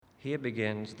Here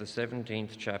begins the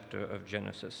 17th chapter of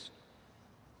Genesis.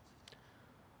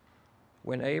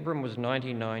 When Abram was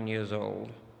 99 years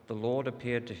old, the Lord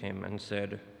appeared to him and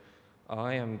said,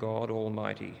 "I am God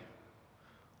Almighty.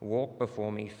 Walk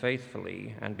before me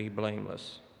faithfully and be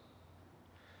blameless.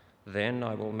 Then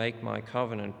I will make my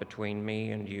covenant between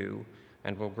me and you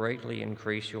and will greatly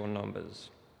increase your numbers."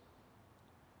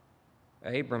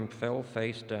 Abram fell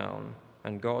face down,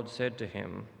 and God said to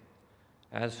him,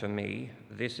 "As for me,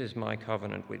 this is my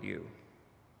covenant with you.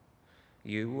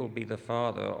 You will be the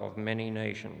father of many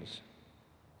nations.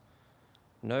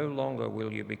 No longer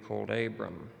will you be called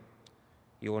Abram.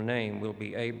 Your name will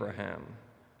be Abraham,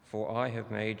 for I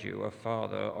have made you a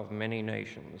father of many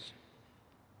nations.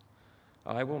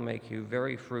 I will make you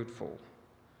very fruitful.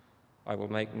 I will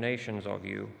make nations of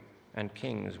you, and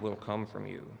kings will come from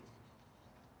you.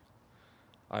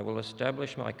 I will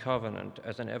establish my covenant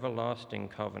as an everlasting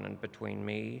covenant between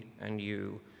me and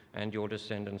you and your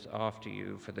descendants after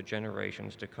you for the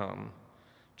generations to come,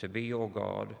 to be your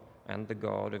God and the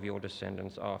God of your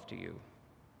descendants after you.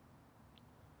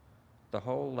 The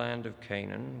whole land of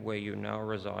Canaan, where you now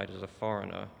reside as a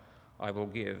foreigner, I will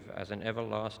give as an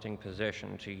everlasting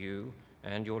possession to you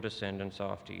and your descendants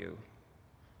after you,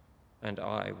 and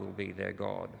I will be their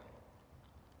God."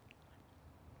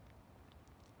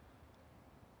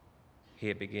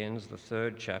 Here begins the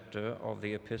 3rd chapter of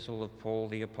the epistle of Paul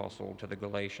the Apostle to the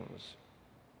Galatians.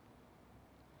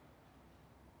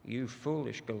 "You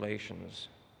foolish Galatians,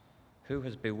 who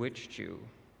has bewitched you?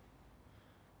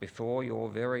 Before your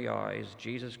very eyes,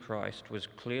 Jesus Christ was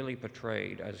clearly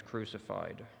portrayed as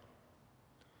crucified.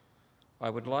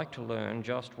 I would like to learn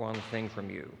just one thing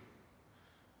from you.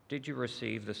 Did you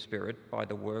receive the Spirit by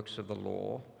the works of the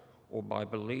law or by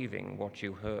believing what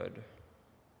you heard?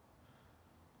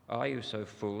 Are you so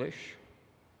foolish?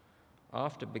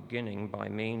 After beginning by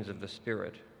means of the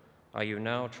Spirit, are you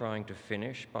now trying to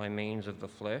finish by means of the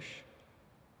flesh?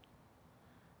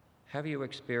 Have you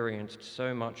experienced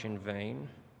so much in vain,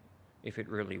 if it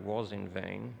really was in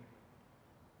vain?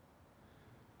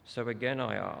 So again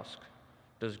I ask,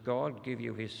 does God give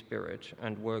you his Spirit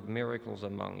and work miracles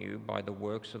among you by the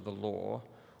works of the law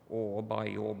or by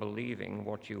your believing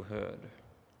what you heard?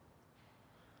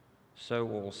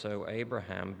 So also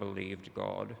Abraham believed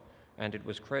God, and it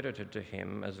was credited to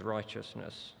him as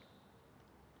righteousness.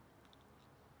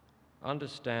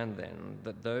 Understand then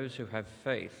that those who have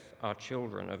faith are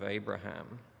children of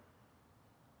Abraham.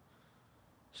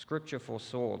 Scripture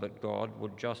foresaw that God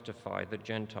would justify the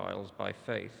Gentiles by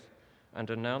faith and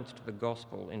announced the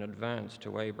gospel in advance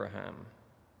to Abraham.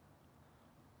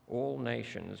 All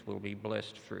nations will be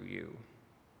blessed through you.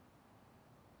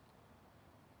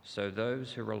 So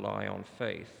those who rely on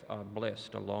faith are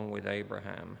blessed along with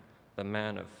Abraham, the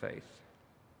man of faith.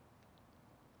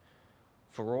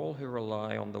 For all who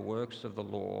rely on the works of the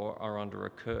law are under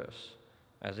a curse,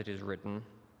 as it is written,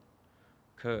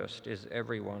 'Cursed is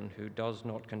everyone who does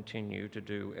not continue to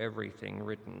do everything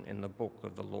written in the book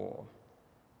of the law.'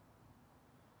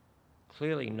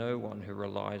 Clearly no one who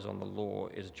relies on the law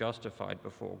is justified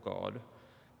before God,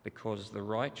 because the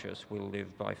righteous will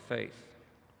live by faith.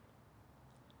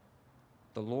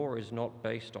 The law is not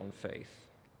based on faith.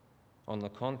 On the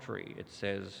contrary, it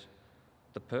says,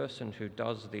 'The person who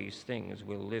does these things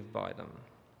will live by them.'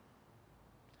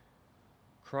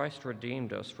 Christ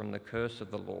redeemed us from the curse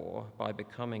of the law by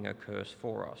becoming a curse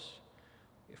for us.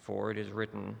 For it is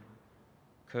written,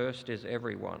 'Cursed is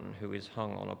everyone who is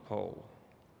hung on a pole.'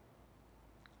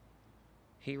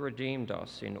 He redeemed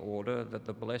us in order that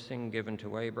the blessing given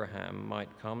to Abraham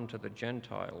might come to the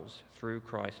Gentiles through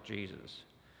Christ Jesus,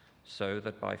 so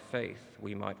that by faith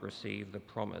we might receive the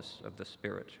promise of the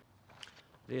Spirit.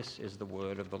 This is the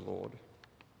word of the Lord."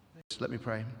 Let me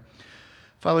pray.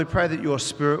 Father, we pray that your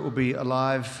Spirit will be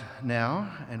alive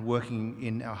now and working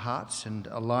in our hearts and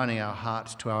aligning our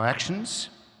hearts to our actions.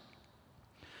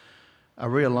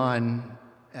 Realign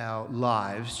our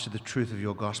lives to the truth of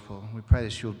your gospel. We pray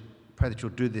that you'll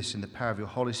do this in the power of your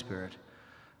Holy Spirit.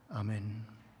 Amen.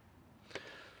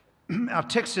 Our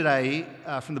text today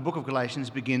from the book of Galatians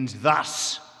begins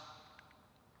thus: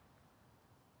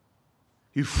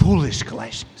 "You foolish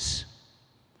Galatians,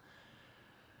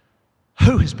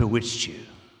 who has bewitched you?"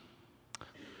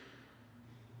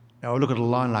 Now I look at a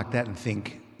line like that and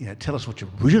think, tell us what you're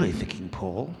really thinking,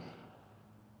 Paul.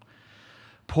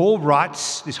 Paul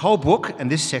writes this whole book and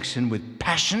this section with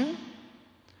passion,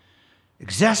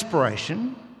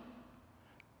 exasperation,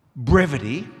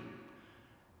 brevity,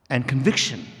 and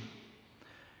conviction.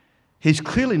 He's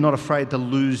clearly not afraid to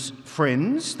lose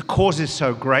friends. The cause is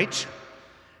so great.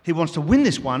 He wants to win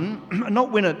this one, and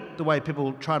not win it the way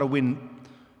people try to win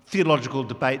theological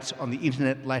debates on the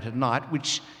internet late at night,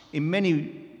 which in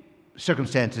many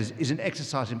circumstances is an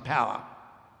exercise in power.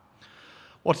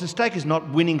 What's at stake is not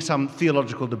winning some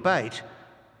theological debate.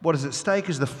 What is at stake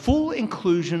is the full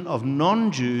inclusion of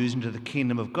non-Jews into the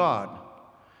kingdom of God.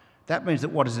 That means that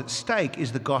what is at stake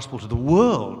is the gospel to the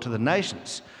world, to the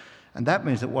nations. And that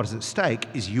means that what is at stake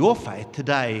is your faith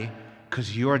today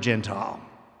because you're a Gentile,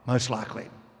 most likely.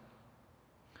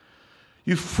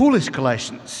 You foolish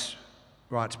Galatians,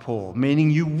 writes Paul, meaning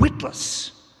you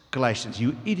witless Galatians,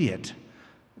 you idiot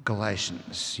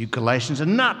Galatians. You Galatians are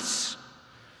nuts,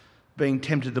 being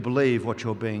tempted to believe what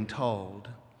you're being told.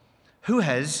 Who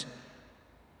has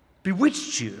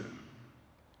bewitched you?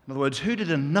 In other words, who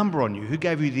did a number on you? Who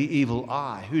gave you the evil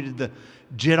eye? Who did the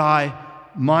Jedi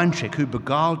mind trick? Who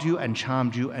beguiled you and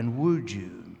charmed you and wooed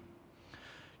you?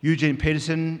 Eugene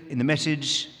Peterson, in The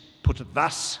Message, puts it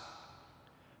thus: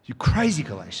 you crazy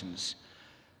Galatians,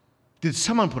 did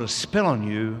someone put a spell on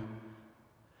you?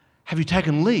 Have you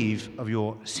taken leave of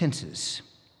your senses?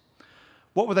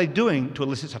 What were they doing to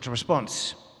elicit such a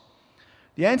response?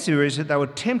 The answer is that they were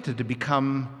tempted to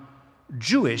become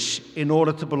Jewish in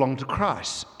order to belong to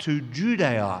Christ, to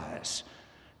Judaize.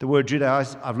 The word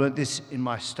Judaize, I've learnt this in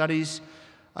my studies.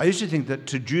 I used to think that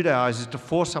to Judaize is to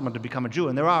force someone to become a Jew,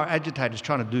 and there are agitators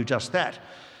trying to do just that.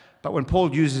 But when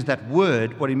Paul uses that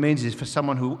word, what he means is for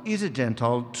someone who is a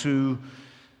Gentile to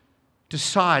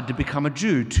decide to become a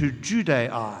Jew, to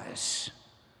Judaize.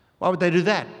 Why would they do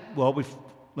that? Well, we've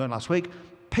learned last week,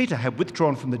 Peter had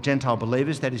withdrawn from the Gentile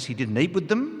believers, that is, he didn't eat with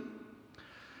them,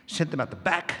 sent them out the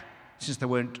back. Since they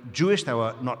weren't Jewish, they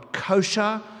were not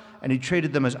kosher, and he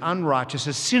treated them as unrighteous,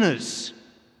 as sinners.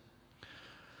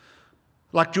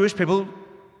 Like Jewish people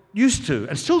used to,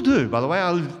 and still do, by the way.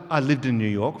 I lived in New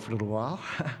York for a little while.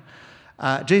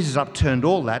 Jesus upturned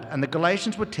all that, and the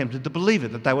Galatians were tempted to believe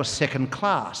it, that they were second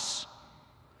class.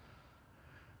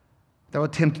 They were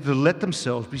tempted to let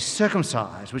themselves be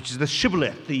circumcised, which is the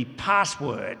shibboleth, the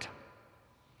password.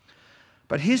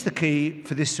 But here's the key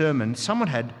for this sermon. Someone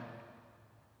had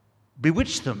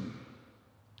bewitched them.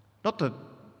 Not that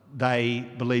they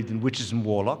believed in witches and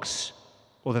warlocks,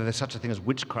 or that there's such a thing as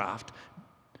witchcraft,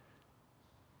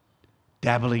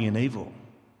 dabbling in evil.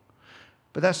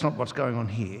 But that's not what's going on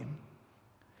here.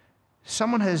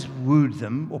 Someone has wooed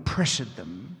them or pressured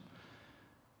them,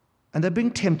 and they're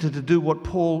being tempted to do what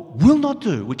Paul will not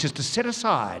do, which is to set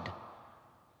aside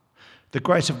the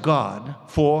grace of God.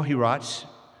 For, he writes,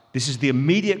 this is the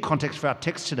immediate context for our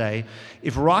text today,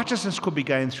 if righteousness could be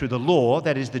gained through the law,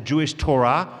 that is the Jewish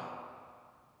Torah,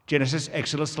 Genesis,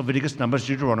 Exodus, Leviticus, Numbers,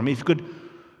 Deuteronomy, if you could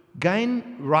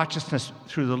gain righteousness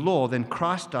through the law, then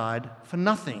Christ died for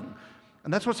nothing.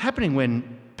 And that's what's happening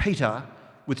when Peter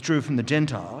withdrew from the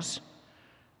Gentiles.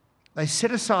 They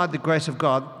set aside the grace of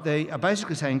God. They are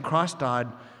basically saying Christ died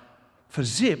for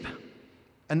zip,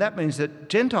 and that means that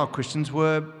Gentile Christians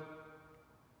were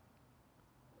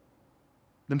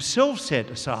themselves set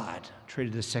aside,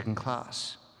 treated as second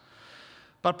class.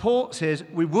 But Paul says,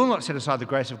 we will not set aside the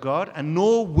grace of God, and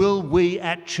nor will we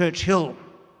at Church Hill.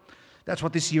 That's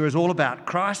what this year is all about.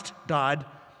 Christ died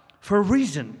for a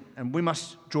reason, and we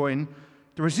must join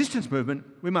the resistance movement.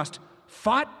 We must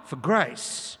fight for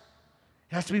grace.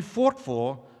 It has to be fought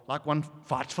for like one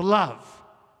fights for love.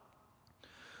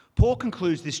 Paul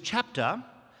concludes this chapter,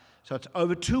 so it's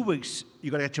over 2 weeks.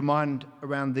 You've got to get your mind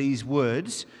around these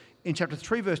words. In chapter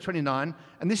 3, verse 29,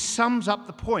 and this sums up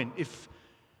the point. If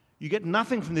you get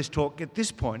nothing from this talk, get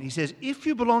this point. He says, if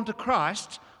you belong to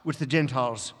Christ, which the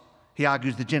Gentiles, he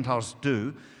argues the Gentiles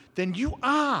do, then you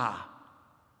are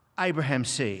Abraham's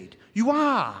seed. You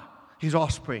are his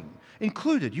offspring.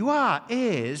 Included, you are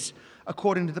heirs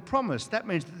according to the promise. That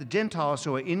means that the Gentiles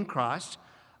who are in Christ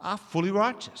are fully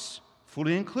righteous,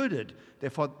 fully included.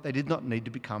 Therefore, they did not need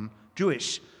to become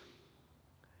Jewish.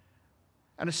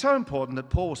 And it's so important that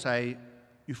Paul will say,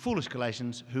 you foolish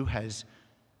Galatians, who has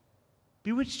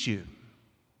bewitched you?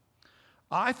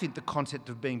 I think the concept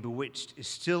of being bewitched is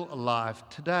still alive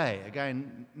today.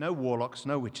 Again, no warlocks,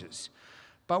 no witches.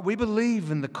 But we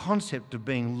believe in the concept of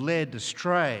being led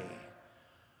astray,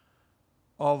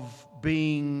 of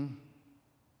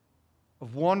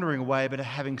wandering away, but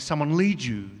having someone lead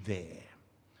you there,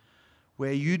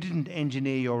 where you didn't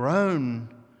engineer your own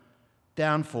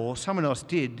downfall, someone else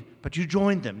did, but you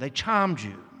joined them. They charmed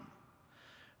you.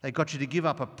 They got you to give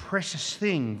up a precious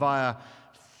thing via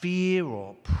fear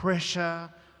or pressure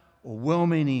or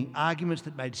well-meaning arguments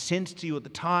that made sense to you at the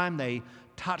time. They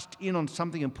touched in on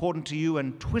something important to you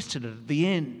and twisted it at the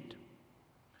end.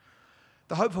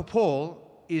 The hope for Paul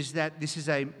is that this is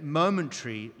a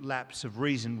momentary lapse of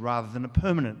reason rather than a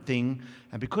permanent thing.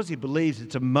 And because he believes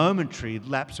it's a momentary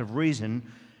lapse of reason,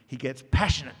 he gets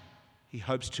passionate. He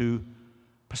hopes to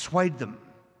persuade them.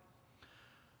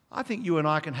 I think you and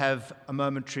I can have a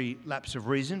momentary lapse of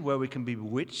reason where we can be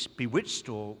bewitched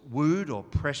or wooed or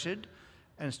pressured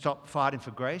and stop fighting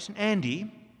for grace. And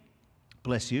Andy,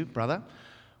 bless you, brother,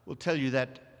 will tell you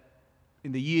that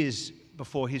in the years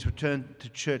before his return to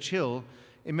Church Hill,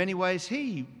 in many ways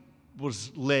he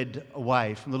was led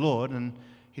away from the Lord, and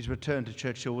his return to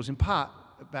Church Hill was in part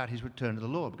about his return to the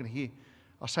Lord. We're going to hear,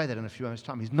 I'll say that in a few moments'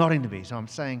 time. He's nodding to me, so I'm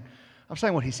saying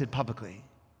what he said publicly.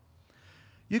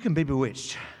 You can be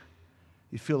bewitched.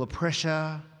 You feel the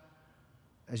pressure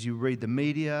as you read the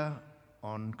media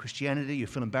on Christianity. You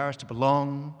feel embarrassed to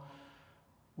belong.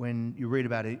 When you read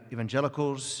about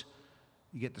evangelicals,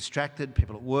 you get distracted,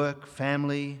 people at work,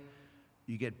 family.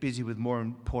 You get busy with more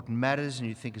important matters and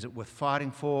you think, is it worth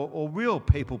fighting for? Or real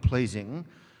people-pleasing,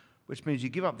 which means you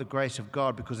give up the grace of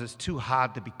God because it's too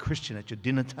hard to be Christian at your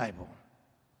dinner table.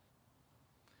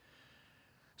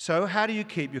 So how do you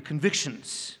keep your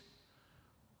convictions?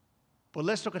 Well,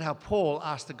 let's look at how Paul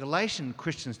asked the Galatian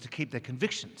Christians to keep their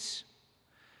convictions.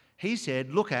 He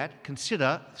said,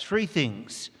 consider three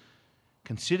things.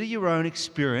 Consider your own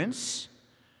experience,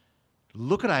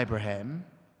 look at Abraham,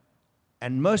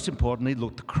 and most importantly,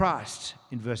 look to Christ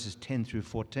in verses 10 through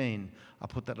 14. I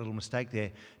put that little mistake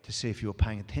there to see if you were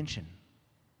paying attention.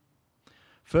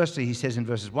 Firstly, he says in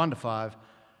verses 1 to 5,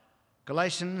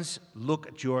 Galatians, look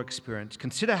at your experience.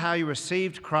 Consider how you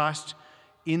received Christ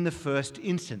in the first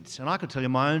instance. And I could tell you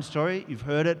my own story. You've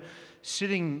heard it.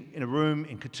 Sitting in a room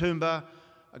in Katoomba,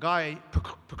 a guy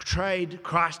portrayed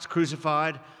Christ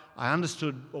crucified. I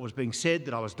understood what was being said,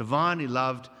 that I was divinely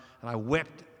loved, and I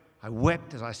wept. I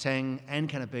wept as I sang, "And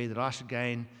can it be that I should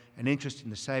gain an interest in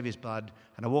the Saviour's blood?"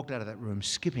 And I walked out of that room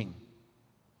skipping.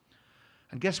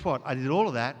 And guess what? I did all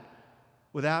of that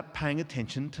without paying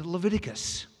attention to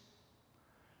Leviticus,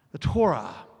 the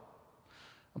Torah.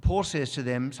 And Paul says to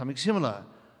them something similar.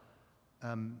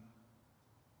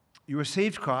 You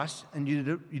received Christ and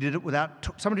you did it without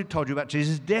somebody told you about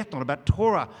Jesus' death, not about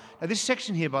Torah. Now this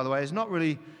section here, by the way, is not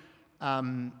really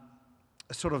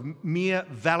a sort of mere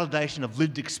validation of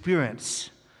lived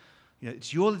experience. You know,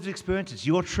 it's your lived experience, it's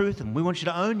your truth, and we want you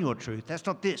to own your truth. That's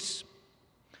not this.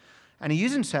 And he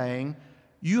isn't saying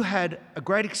you had a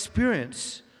great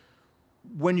experience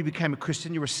when you became a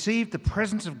Christian, you received the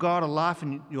presence of God alive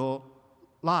in your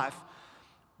life.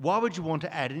 Why would you want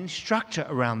to add any structure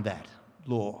around that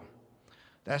law?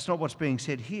 That's not what's being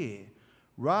said here.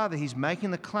 Rather, he's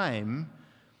making the claim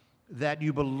that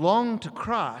you belong to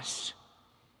Christ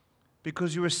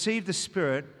because you received the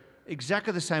Spirit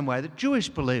exactly the same way that Jewish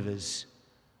believers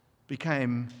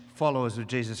became followers of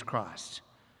Jesus Christ.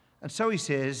 And so he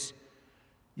says,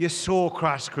 you saw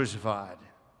Christ crucified.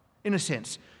 In a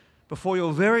sense, before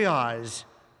your very eyes,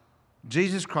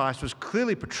 Jesus Christ was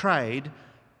clearly portrayed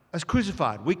as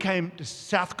crucified. We came to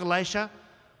South Galatia.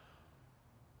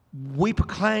 We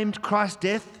proclaimed Christ's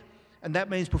death, and that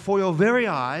means before your very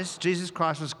eyes, Jesus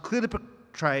Christ was clearly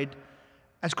portrayed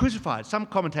as crucified. Some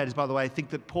commentators, by the way,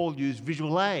 think that Paul used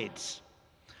visual aids.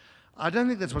 I don't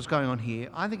think that's what's going on here.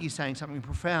 I think he's saying something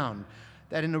profound,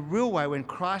 that in a real way, when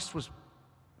Christ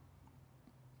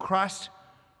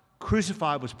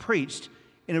crucified was preached,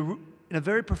 in a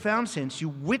very profound sense, you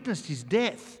witnessed his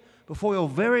death before your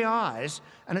very eyes,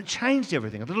 and it changed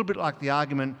everything. A little bit like the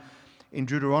argument in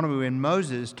Deuteronomy when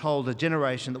Moses told a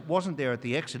generation that wasn't there at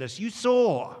the Exodus, you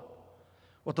saw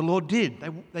what the Lord did.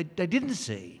 They didn't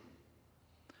see.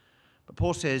 But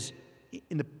Paul says,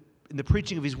 in the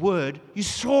preaching of his word, you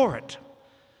saw it.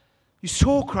 You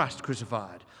saw Christ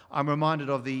crucified. I'm reminded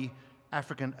of the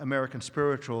African-American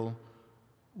spiritual,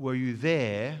 were you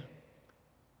there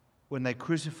when they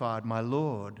crucified my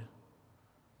Lord?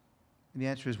 And the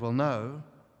answer is, well, no.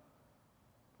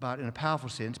 But in a powerful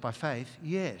sense, by faith,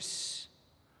 yes.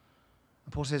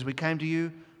 And Paul says, we came to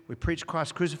you, we preached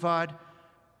Christ crucified,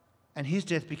 and his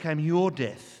death became your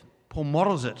death. Paul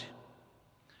models it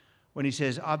when he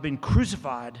says, I've been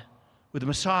crucified with the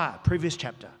Messiah, previous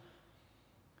chapter.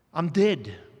 I'm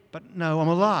dead, but no, I'm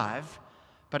alive,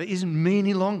 but it isn't me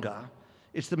any longer.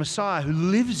 It's the Messiah who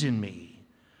lives in me.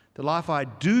 The life I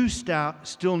do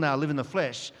still now live in the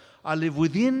flesh, I live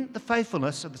within the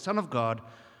faithfulness of the Son of God,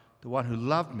 the one who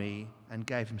loved me and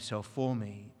gave himself for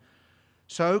me.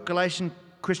 So, Galatian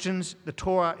Christians, the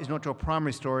Torah is not your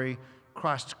primary story.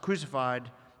 Christ crucified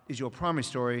is your primary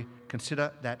story.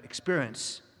 Consider that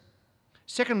experience.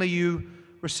 Secondly, you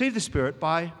receive the Spirit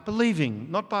by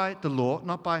believing, not by the law,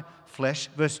 not by flesh.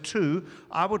 Verse 2,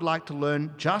 I would like to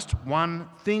learn just one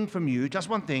thing from you, just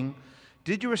one thing.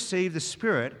 Did you receive the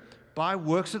Spirit by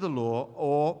works of the law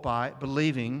or by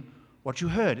believing what you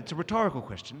heard? It's a rhetorical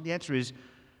question. The answer is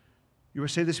You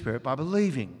receive the Spirit by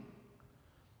believing.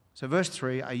 So verse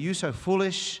 3, are you so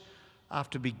foolish?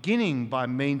 After beginning by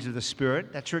means of the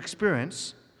Spirit, that's your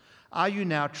experience, are you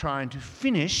now trying to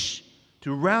finish,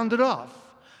 to round it off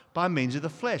by means of the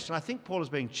flesh? And I think Paul is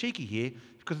being cheeky here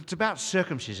because it's about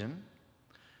circumcision.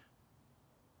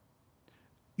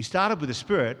 You started with the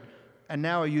Spirit, and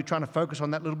now are you trying to focus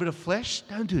on that little bit of flesh?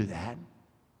 Don't do that.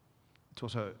 It's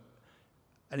also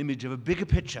an image of a bigger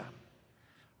picture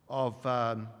of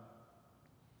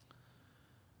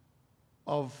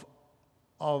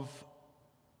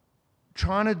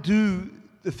trying to do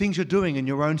the things you're doing in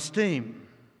your own steam.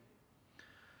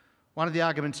 One of the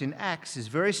arguments in Acts is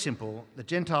very simple. The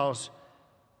Gentiles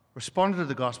responded to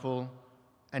the gospel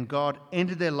and God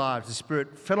entered their lives. The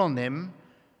Spirit fell on them.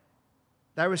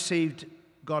 They received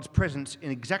God's presence in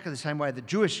exactly the same way that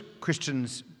Jewish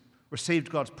Christians received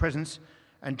God's presence,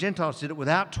 and Gentiles did it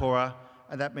without Torah,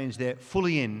 and that means they're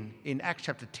fully in. In Acts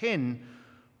chapter 10,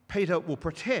 Peter will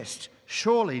protest,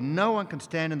 surely no one can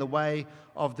stand in the way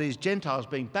of these Gentiles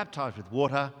being baptized with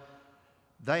water.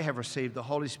 They have received the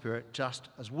Holy Spirit just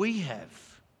as we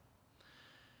have.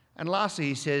 And lastly,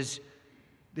 he says,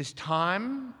 this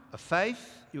time of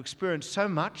faith, you experience so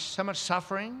much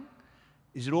suffering.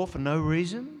 Is it all for no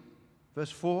reason?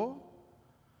 Verse 4,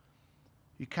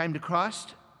 you came to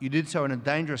Christ, you did so in a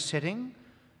dangerous setting.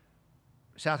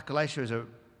 South Galatia is a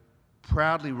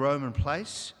proudly Roman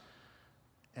place,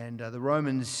 and the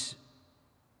Romans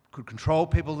could control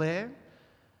people there.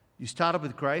 You started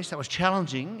with grace. That was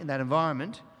challenging in that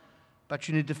environment, but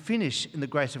you need to finish in the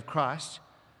grace of Christ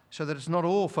so that it's not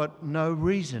all for no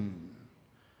reason.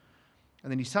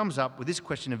 And then he sums up with this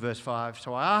question in verse 5.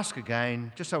 So I ask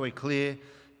again, just so we're clear,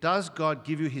 does God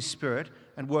give you his Spirit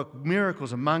and work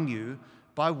miracles among you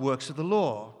by works of the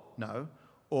law? No.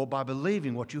 Or by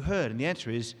believing what you heard? And the answer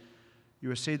is, you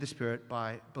receive the Spirit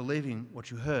by believing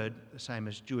what you heard, the same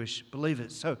as Jewish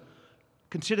believers. So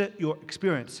consider your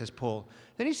experience, says Paul.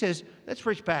 Then he says, let's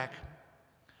reach back.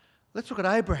 Let's look at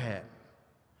Abraham.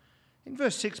 In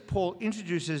verse 6, Paul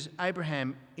introduces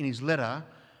Abraham in his letter,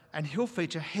 and he'll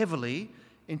feature heavily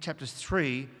in chapters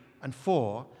 3 and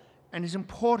 4, and is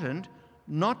important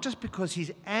not just because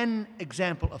he's an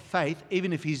example of faith,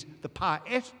 even if he's the par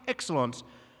excellence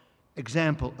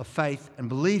example of faith and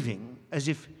believing, as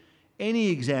if any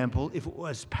example, if it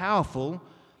was powerful,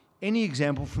 any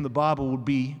example from the Bible would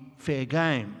be fair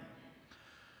game.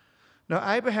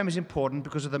 Now, Abraham is important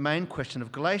because of the main question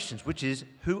of Galatians, which is,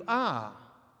 who are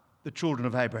the children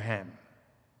of Abraham?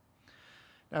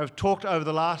 Now, I've talked over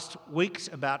the last weeks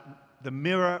about the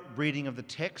mirror reading of the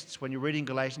texts. When you're reading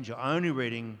Galatians, you're only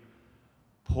reading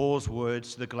Paul's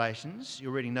words to the Galatians.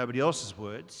 You're reading nobody else's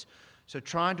words. So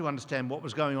trying to understand what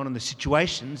was going on in the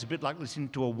situation is a bit like listening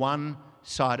to a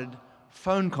one-sided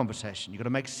phone conversation. You've got to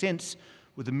make sense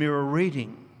with the mirror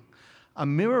reading. A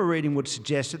mirror reading would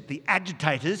suggest that the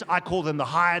agitators, I call them the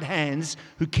hired hands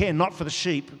who care not for the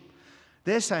sheep,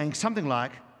 they're saying something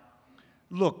like,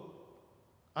 look,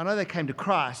 I know they came to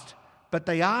Christ, but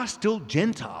they are still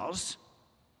Gentiles,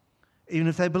 even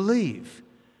if they believe.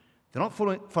 They're not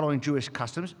following Jewish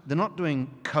customs. They're not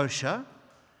doing kosher.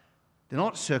 They're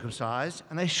not circumcised,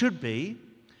 and they should be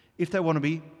if they want to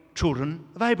be children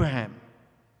of Abraham.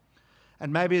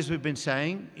 And maybe, as we've been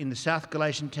saying, in the South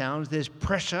Galatian towns, there's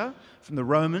pressure from the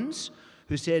Romans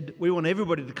who said, we want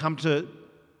everybody to come to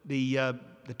the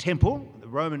temple, the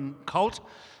Roman cult,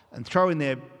 and throw in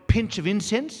their pinch of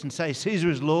incense and say, Caesar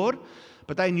is Lord.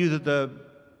 But they knew that the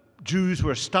Jews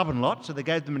were a stubborn lot, so they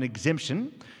gave them an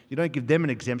exemption. You don't give them an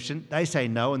exemption. They say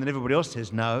no, and then everybody else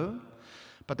says no.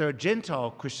 But there are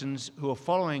Gentile Christians who are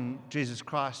following Jesus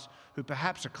Christ who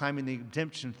perhaps are claiming the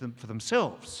exemption for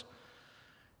themselves.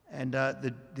 And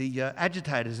the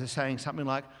agitators are saying something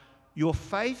like, your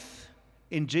faith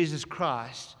in Jesus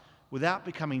Christ without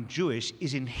becoming Jewish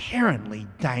is inherently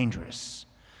dangerous.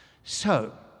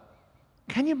 So,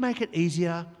 can you make it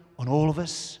easier on all of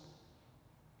us?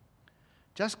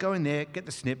 Just go in there, get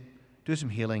the snip, do some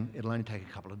healing. It'll only take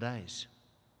a couple of days.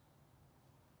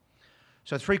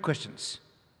 So 3 questions.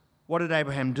 What did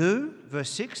Abraham do? Verse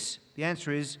 6, the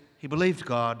answer is he believed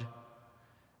God,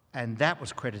 and that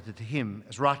was credited to him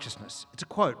as righteousness. It's a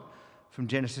quote from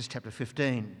Genesis chapter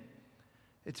 15.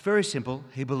 It's very simple.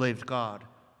 He believed God.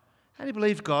 And he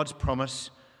believed God's promise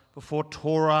before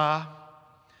Torah,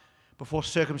 before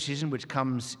circumcision, which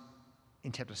comes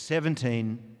in chapter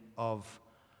 17 of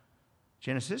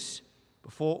Genesis.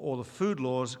 Before all the food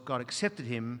laws, God accepted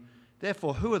him.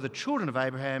 Therefore, who are the children of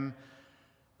Abraham?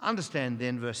 Understand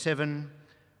then, verse 7,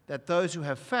 that those who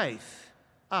have faith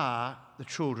are the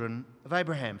children of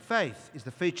Abraham. Faith is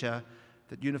the feature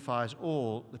that unifies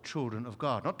all the children of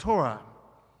God, not Torah.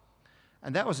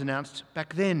 And that was announced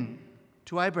back then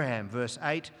to Abraham. Verse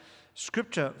 8,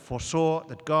 Scripture foresaw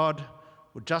that God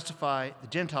would justify the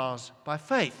Gentiles by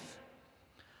faith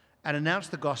and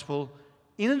announced the gospel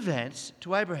in advance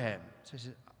to Abraham. So he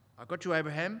said, I got you,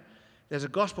 Abraham. There's a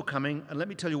gospel coming, and let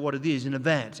me tell you what it is in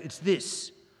advance. It's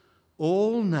this: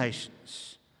 all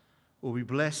nations will be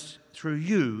blessed through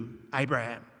you,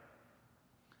 Abraham.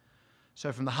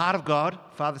 So from the heart of God,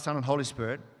 Father, Son, and Holy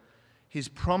Spirit, his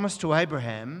promise to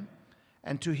Abraham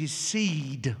and to his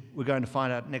seed, we're going to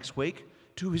find out next week,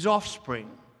 to his offspring,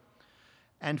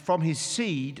 and from his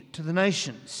seed to the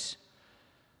nations,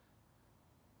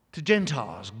 to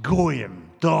Gentiles,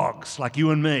 goyim, dogs like you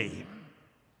and me.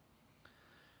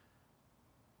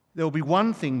 There will be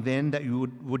one thing then that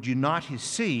would unite his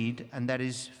seed, and that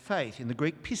is faith. In the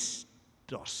Greek, pistis.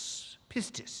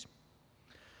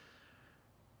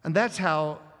 And that's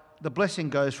how the blessing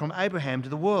goes from Abraham to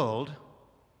the world,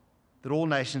 that all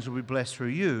nations will be blessed through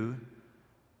you,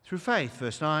 through faith.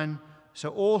 Verse 9, so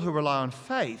all who rely on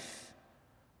faith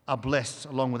are blessed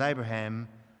along with Abraham,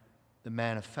 the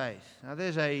man of faith. Now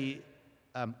there's a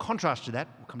contrast to that.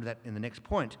 We'll come to that in the next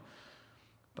point.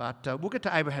 But we'll get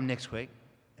to Abraham next week,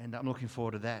 and I'm looking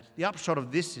forward to that. The upshot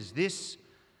of this is this: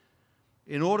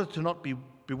 in order to not be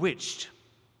bewitched,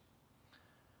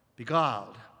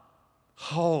 beguiled,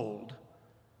 hold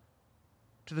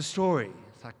to the story.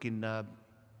 It's like in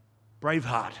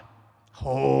Braveheart.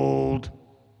 Hold.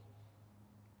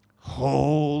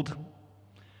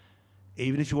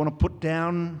 Even if you want to put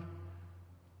down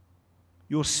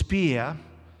your spear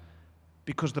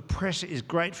because the pressure is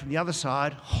great from the other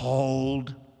side,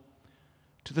 hold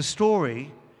to the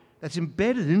story that's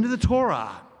embedded into the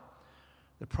Torah.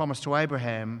 The promise to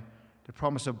Abraham, the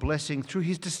promise of blessing through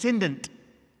his descendant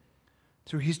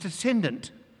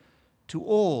to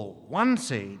all. One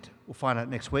seed, we'll find out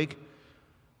next week.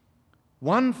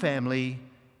 One family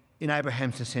in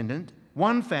Abraham's descendant,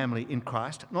 one family in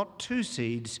Christ, not two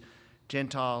seeds,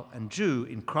 Gentile and Jew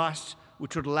in Christ,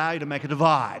 which would allow you to make a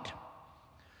divide.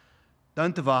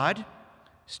 Don't divide.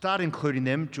 Start including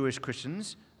them, Jewish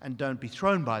Christians, and don't be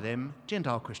thrown by them,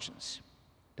 Gentile Christians.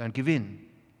 Don't give in.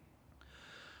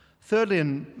 Thirdly,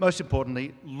 and most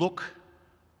importantly, look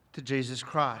to Jesus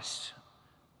Christ.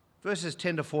 Verses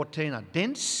 10 to 14 are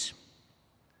dense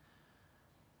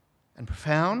and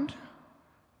profound,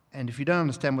 and if you don't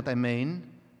understand what they mean,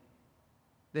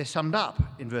 they're summed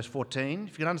up in verse 14.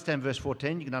 If you can understand verse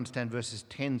 14, you can understand verses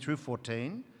 10 through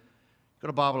 14. You've got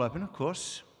a Bible open, of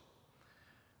course.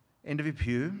 End of your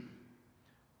pew.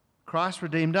 Christ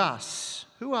redeemed us.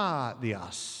 Who are the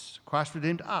us? Christ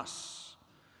redeemed us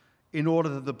in order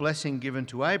that the blessing given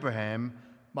to Abraham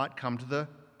might come to the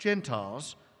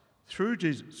Gentiles through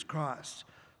Jesus Christ,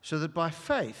 so that by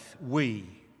faith we,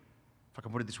 if I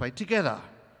can put it this way, together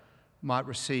might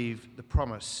receive the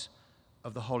promise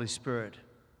of the Holy Spirit.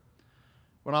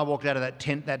 When I walked out of that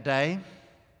tent that day,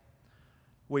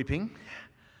 weeping,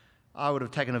 I would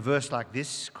have taken a verse like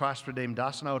this, Christ redeemed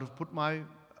us, and I would have put my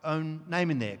own name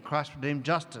in there, Christ redeemed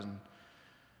Justin.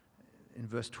 In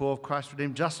verse 12, Christ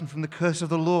redeemed Justin from the curse of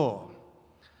the law.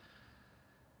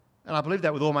 And I believe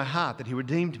that with all my heart, that he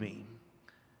redeemed me.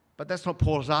 But that's not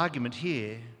Paul's argument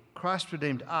here. Christ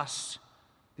redeemed us.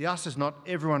 The us is not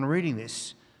everyone reading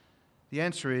this. The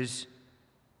answer is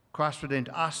Christ redeemed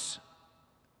us,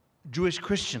 Jewish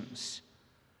Christians,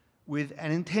 with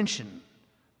an intention.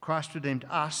 Christ redeemed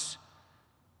us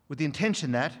with the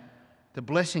intention that the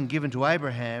blessing given to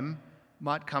Abraham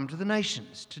might come to the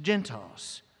nations, to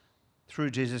Gentiles, through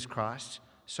Jesus Christ,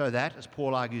 so that, as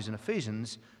Paul argues in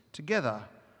Ephesians, together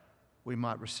we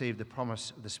might receive the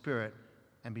promise of the Spirit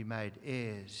and be made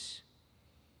heirs.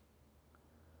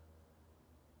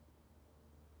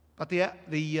 But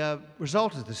the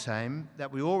result is the same,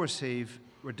 that we all receive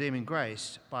redeeming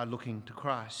grace by looking to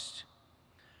Christ.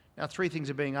 Now, three things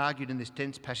are being argued in this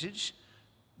dense passage.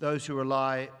 Those who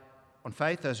rely on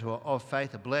faith, those who are of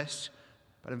faith, are blessed.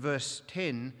 But in verse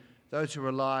 10, those who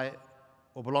rely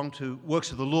or belong to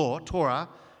works of the law, Torah,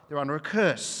 they're under a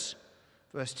curse.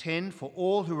 Verse 10, for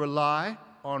all who rely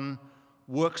on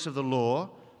works of the law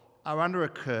are under a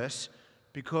curse,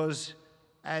 because,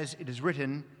 as it is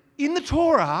written in the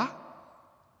Torah,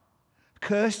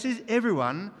 cursed is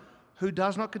everyone who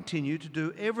does not continue to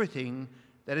do everything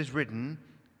that is written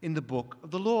in the book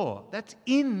of the law. That's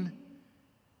in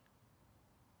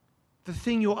the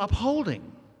thing you're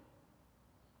upholding.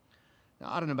 Now,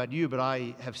 I don't know about you, but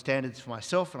I have standards for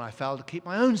myself, and I fail to keep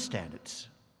my own standards,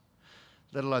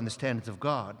 let alone the standards of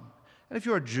God. And if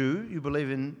you're a Jew, you believe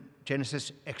in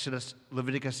Genesis, Exodus,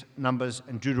 Leviticus, Numbers,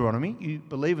 and Deuteronomy. You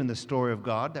believe in the story of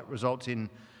God that results in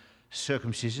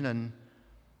circumcision and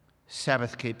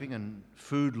Sabbath keeping and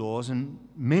food laws and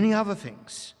many other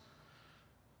things.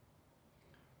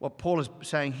 What Paul is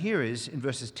saying here is, in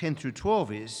verses 10 through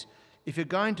 12, is if you're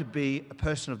going to be a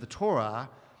person of the Torah,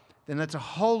 then that's a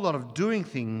whole lot of doing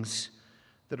things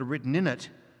that are written in it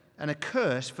and a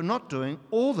curse for not doing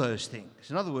all those things.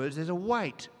 In other words, there's a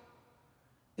weight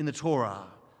in the Torah.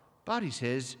 But he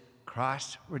says,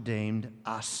 Christ redeemed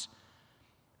us,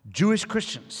 Jewish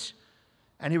Christians.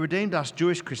 And he redeemed us,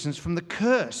 Jewish Christians, from the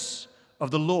curse of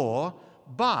the law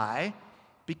by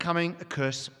becoming a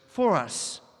curse for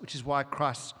us, which is why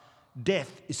Christ's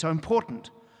death is so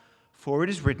important. For it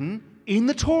is written in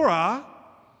the Torah,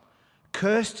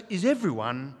 cursed is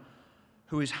everyone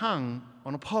who is hung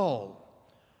on a pole,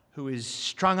 who is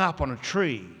strung up on a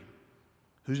tree,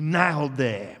 who's nailed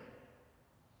there.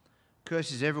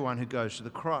 Cursed is everyone who goes to the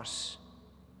cross.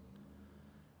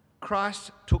 Christ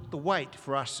took the weight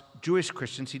for us Jewish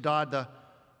Christians. He died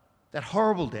that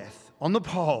horrible death on the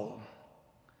pole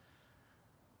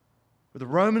with the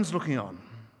Romans looking on.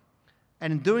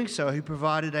 And in doing so, he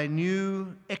provided a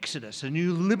new exodus, a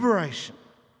new liberation,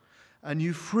 a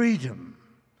new freedom,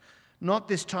 not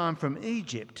this time from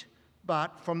Egypt,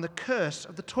 but from the curse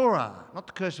of the Torah, not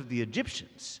the curse of the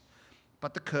Egyptians,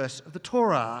 but the curse of the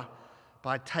Torah,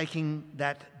 by taking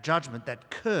that judgment,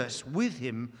 that curse with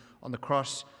him on the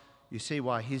cross. You see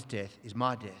why his death is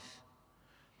my death.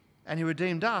 And he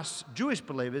redeemed us, Jewish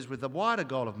believers, with a wider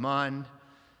goal of mind,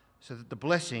 so that the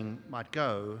blessing might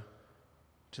go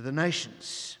to the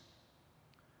nations.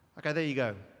 Okay, there you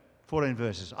go. 14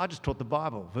 verses. I just taught the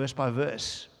Bible, verse by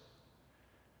verse.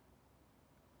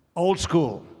 Old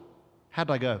school. How'd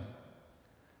I go?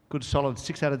 Good solid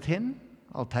 6 out of 10?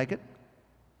 I'll take it.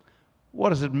 What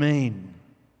does it mean?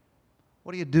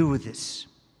 What do you do with this?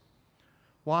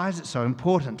 Why is it so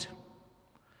important?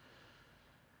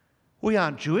 We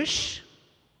aren't Jewish,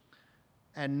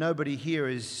 and nobody here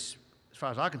is, as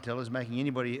far as I can tell, is making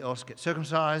anybody else get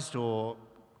circumcised or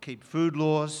keep food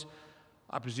laws.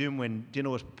 I presume when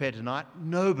dinner was prepared tonight,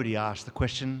 nobody asked the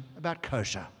question about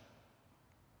kosher.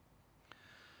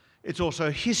 It's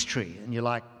also history, and you're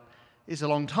like, it's a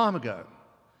long time ago.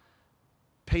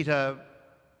 Peter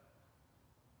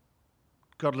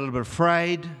got a little bit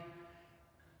afraid.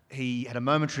 He had a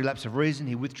momentary lapse of reason.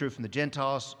 He withdrew from the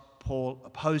Gentiles. Paul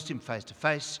opposed him face to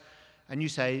face. And you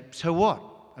say, so what?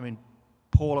 I mean,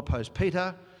 Paul opposed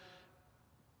Peter.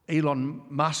 Elon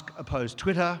Musk opposed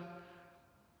Twitter.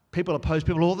 People oppose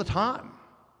people all the time.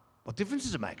 What difference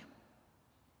does it make?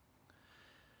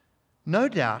 No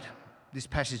doubt this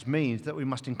passage means that we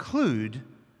must include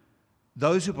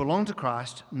those who belong to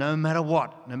Christ no matter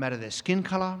what, no matter their skin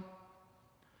colour,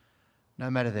 no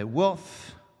matter their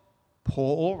wealth,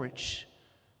 poor or rich,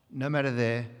 no matter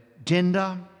their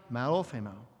gender, male or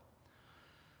female,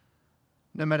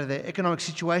 no matter their economic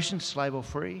situation, slave or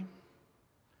free.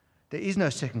 There is no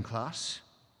second class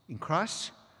in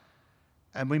Christ,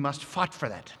 and we must fight for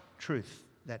that truth,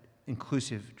 that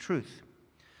inclusive truth.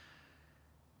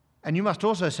 And you must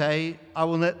also say, I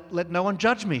will let no one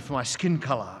judge me for my skin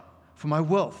colour, for my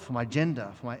wealth, for my gender,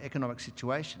 for my economic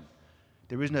situation.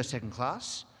 There is no second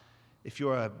class. If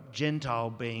you're a Gentile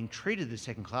being treated as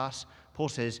second class, Paul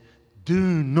says, do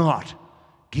not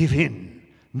give in,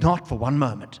 not for one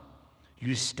moment.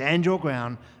 You stand your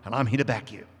ground, and I'm here to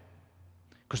back you,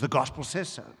 because the gospel says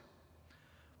so.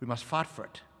 We must fight for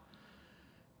it.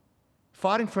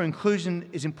 Fighting for inclusion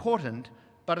is important,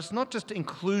 but it's not just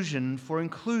inclusion for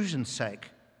inclusion's sake.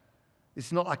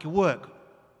 It's not like your work.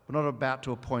 We're not about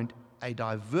to appoint a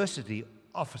diversity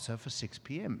officer for 6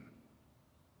 p.m.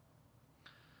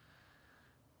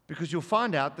 Because you'll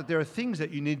find out that there are things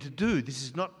that you need to do.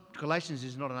 Galatians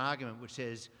is not an argument which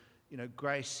says,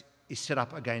 grace is set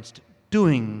up against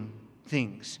doing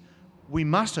things. We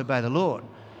must obey the Lord.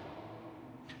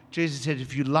 Jesus said,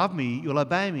 if you love me, you'll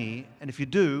obey me, and if you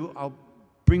do, I'll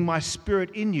bring my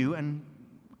spirit in you, and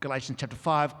Galatians chapter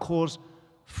 5 cause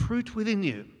fruit within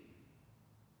you.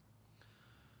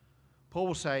 Paul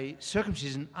will say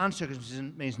circumcision,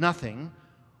 uncircumcision means nothing.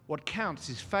 What counts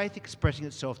is faith expressing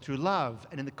itself through love.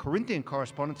 And in the Corinthian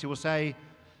correspondence, he will say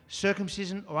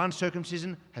circumcision or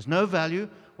uncircumcision has no value.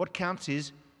 What counts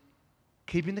is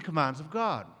keeping the commands of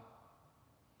God.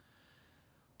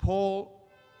 Paul,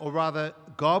 or rather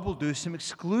God, will do some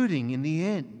excluding in the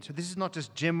end. So this is not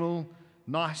just general,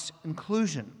 nice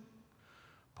inclusion.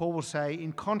 Paul will say,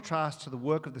 in contrast to the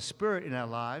work of the Spirit in our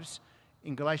lives,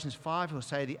 in Galatians 5, he'll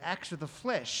say the acts of the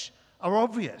flesh are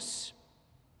obvious.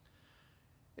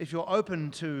 If you're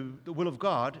open to the will of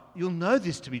God, you'll know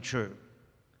this to be true,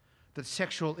 that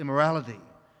sexual immorality,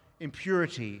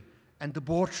 impurity, and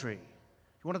debauchery,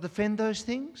 you want to defend those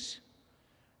things?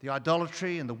 the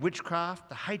idolatry and the witchcraft,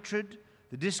 the hatred,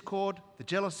 the discord, the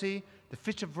jealousy, the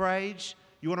fits of rage.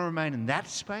 You want to remain in that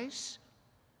space,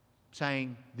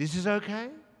 saying, this is okay?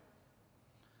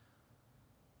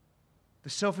 The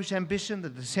selfish ambition, the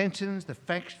dissensions, the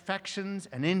factions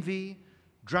and envy,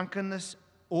 drunkenness,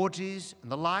 orgies,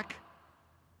 and the like.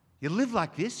 You live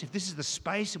like this, if this is the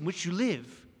space in which you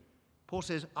live. Paul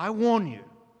says, I warn you,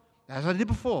 as I did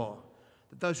before,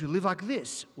 that those who live like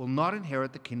this will not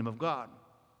inherit the kingdom of God.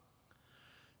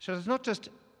 So it's not just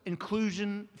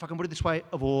inclusion, if I can put it this way,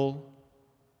 of all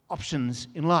options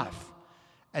in life,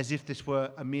 as if this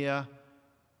were a mere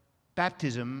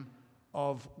baptism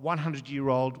of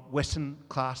 100-year-old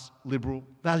Western-class liberal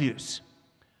values.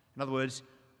 In other words,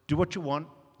 do what you want,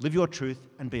 live your truth,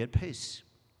 and be at peace.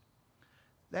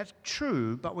 That's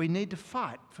true, but we need to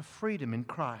fight for freedom in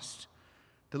Christ,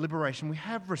 the liberation we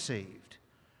have received.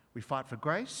 We fight for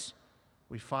grace.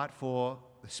 We fight for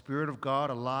the Spirit of God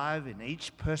alive in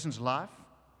each person's life.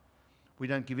 We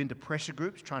don't give in to pressure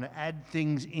groups trying to add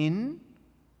things in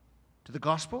to the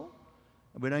gospel.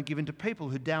 And we don't give in to people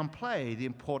who downplay the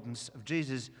importance of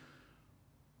Jesus.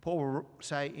 Paul will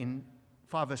say in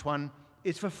 5 verse 1,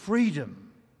 it's for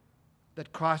freedom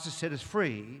that Christ has set us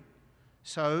free.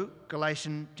 So,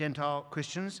 Galatian Gentile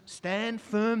Christians, stand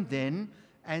firm then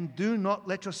and do not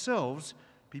let yourselves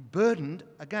be burdened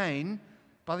again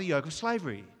by the yoke of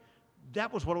slavery.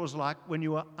 That was what it was like when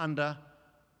you were under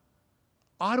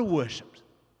idol worship.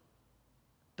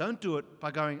 Don't do it by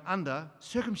going under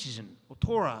circumcision or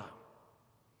Torah.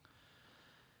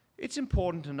 It's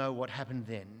important to know what happened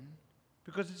then,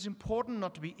 because it's important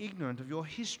not to be ignorant of your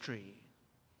history.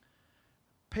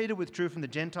 Peter withdrew from the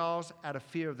Gentiles out of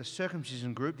fear of the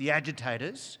circumcision group, the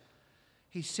agitators.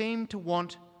 He seemed to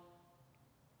want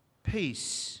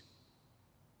peace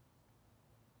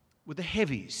with the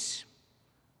heavies,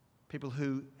 people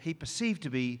who he perceived to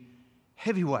be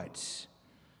heavyweights.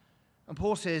 And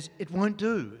Paul says, it won't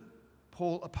do.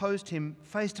 Paul opposed him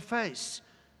face to face.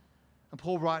 And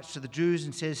Paul writes to the Jews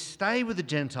and says, stay with the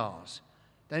Gentiles.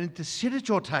 They need to sit at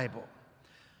your table.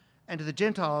 And to the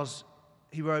Gentiles,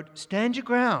 he wrote, stand your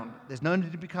ground. There's no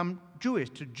need to become Jewish,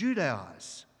 to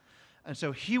Judaize. And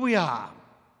so here we are.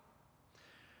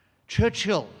 Church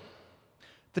Hill,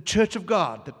 the church of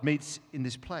God that meets in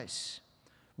this place.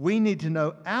 We need to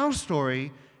know our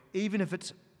story, even if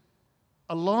it's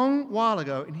a long while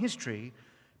ago in history,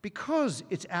 because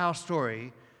it's our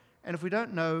story. And if we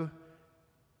don't know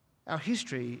our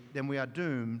history, then we are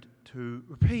doomed to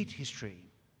repeat history.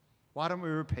 Why don't we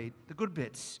repeat the good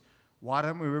bits? Why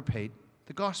don't we repeat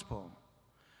the gospel?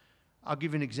 I'll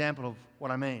give you an example of what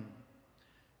I mean.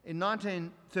 In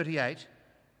 1938,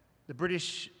 the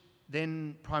British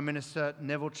then Prime Minister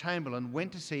Neville Chamberlain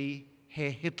went to see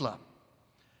Herr Hitler.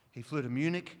 He flew to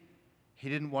Munich. He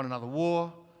didn't want another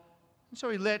war. And so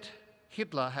he let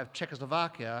Hitler have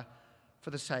Czechoslovakia for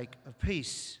the sake of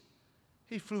peace.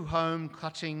 He flew home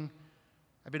clutching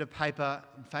a bit of paper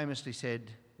and famously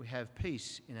said, we have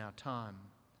peace in our time.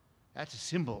 That's a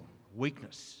symbol of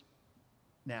weakness.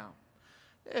 Now,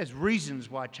 there's reasons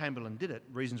why Chamberlain did it,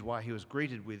 reasons why he was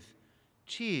greeted with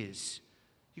cheers.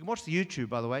 You can watch the YouTube,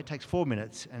 by the way. It takes 4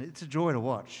 minutes, and it's a joy to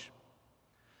watch.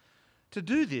 To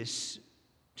do this,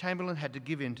 Chamberlain had to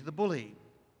give in to the bully.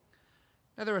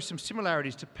 Now, there are some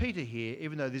similarities to Peter here,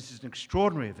 even though this is an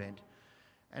extraordinary event,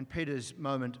 and Peter's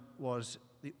moment was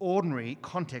the ordinary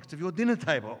context of your dinner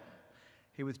table.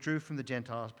 He withdrew from the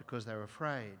Gentiles because they were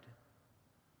afraid.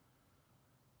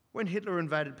 When Hitler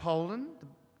invaded Poland, the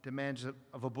demands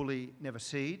of a bully never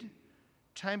ceded.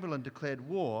 Chamberlain declared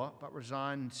war, but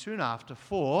resigned soon after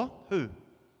for who?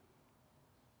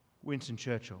 Winston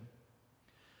Churchill.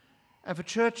 And for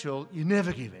Churchill, you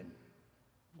never give in.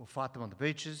 We'll fight them on the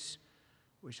beaches.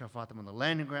 We shall fight them on the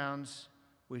landing grounds.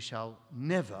 We shall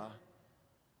never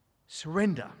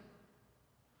surrender.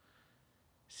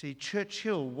 See,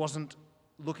 Churchill wasn't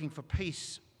looking for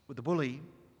peace with the bully.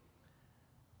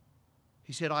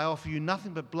 He said, I offer you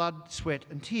nothing but blood, sweat,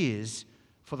 and tears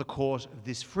for the cause of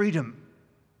this freedom.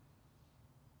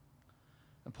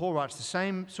 And Paul writes the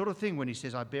same sort of thing when he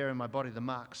says, I bear in my body the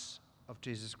marks of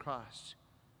Jesus Christ.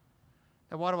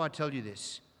 Now, why do I tell you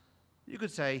this? You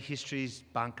could say history's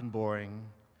bunk and boring,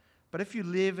 but if you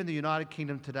live in the United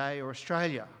Kingdom today or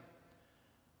Australia,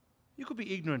 you could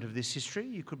be ignorant of this history.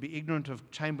 You could be ignorant of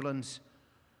Chamberlain's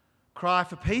cry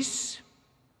for peace,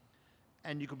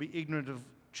 and you could be ignorant of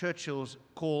Churchill's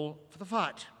call for the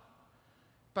fight.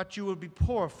 But you would be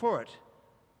poorer for it.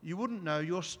 You wouldn't know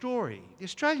your story, the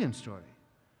Australian story.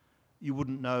 You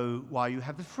wouldn't know why you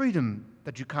have the freedom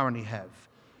that you currently have.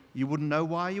 You wouldn't know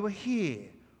why you were here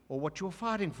or what you were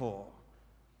fighting for.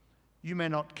 You may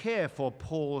not care for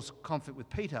Paul's conflict with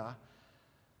Peter,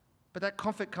 but that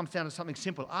conflict comes down to something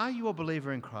simple. Are you a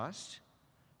believer in Christ?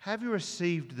 Have you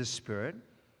received the Spirit?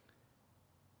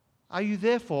 Are you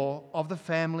therefore of the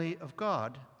family of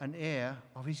God, an heir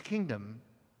of his kingdom,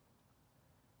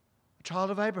 a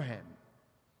child of Abraham?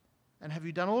 And have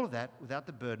you done all of that without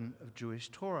the burden of Jewish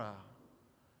Torah?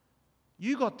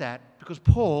 You got that because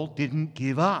Paul didn't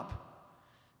give up,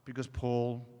 because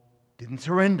Paul didn't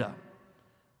surrender,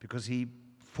 because he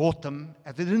fought them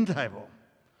at the dinner table.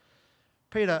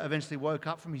 Peter eventually woke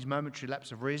up from his momentary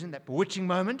lapse of reason, that bewitching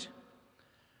moment.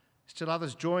 Still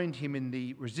others joined him in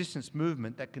the resistance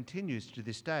movement that continues to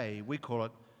this day. We call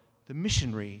it the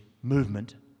missionary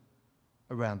movement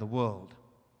around the world.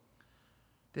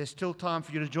 There's still time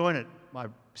for you to join it, my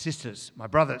sisters, my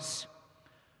brothers.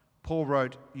 Paul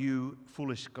wrote, "You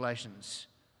foolish Galatians."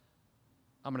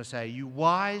 I'm going to say, "You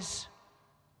wise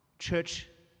church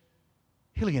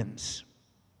Hillians."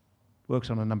 Works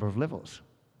on a number of levels.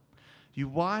 You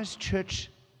wise church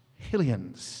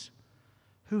Hillians,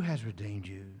 who has redeemed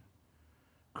you?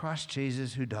 Christ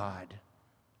Jesus, who died,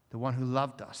 the one who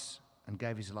loved us and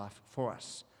gave his life for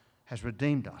us, has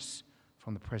redeemed us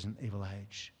from the present evil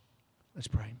age. Let's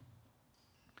pray.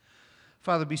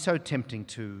 Father, it'd be so tempting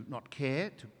to not care,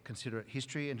 to consider it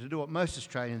history, and to do what most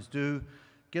Australians do,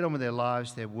 get on with their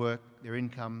lives, their work, their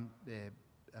income, their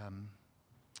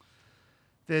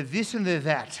this and their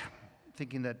that,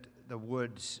 thinking that the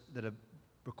words that are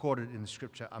recorded in the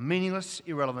Scripture are meaningless,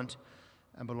 irrelevant,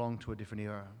 and belong to a different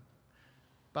era.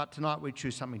 But tonight we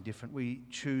choose something different. We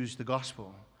choose the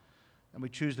gospel. And we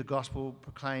choose the gospel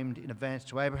proclaimed in advance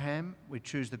to Abraham. We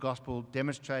choose the gospel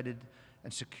demonstrated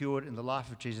and secured in the life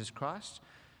of Jesus Christ.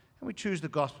 And we choose the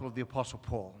gospel of the Apostle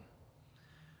Paul,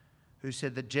 who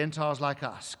said that Gentiles like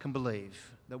us can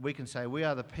believe, that we can say we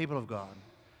are the people of God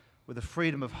with the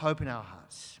freedom of hope in our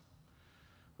hearts.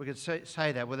 We can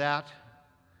say that without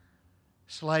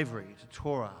slavery to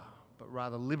Torah, but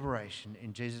rather liberation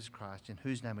in Jesus Christ, in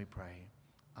whose name we pray.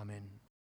 Amen.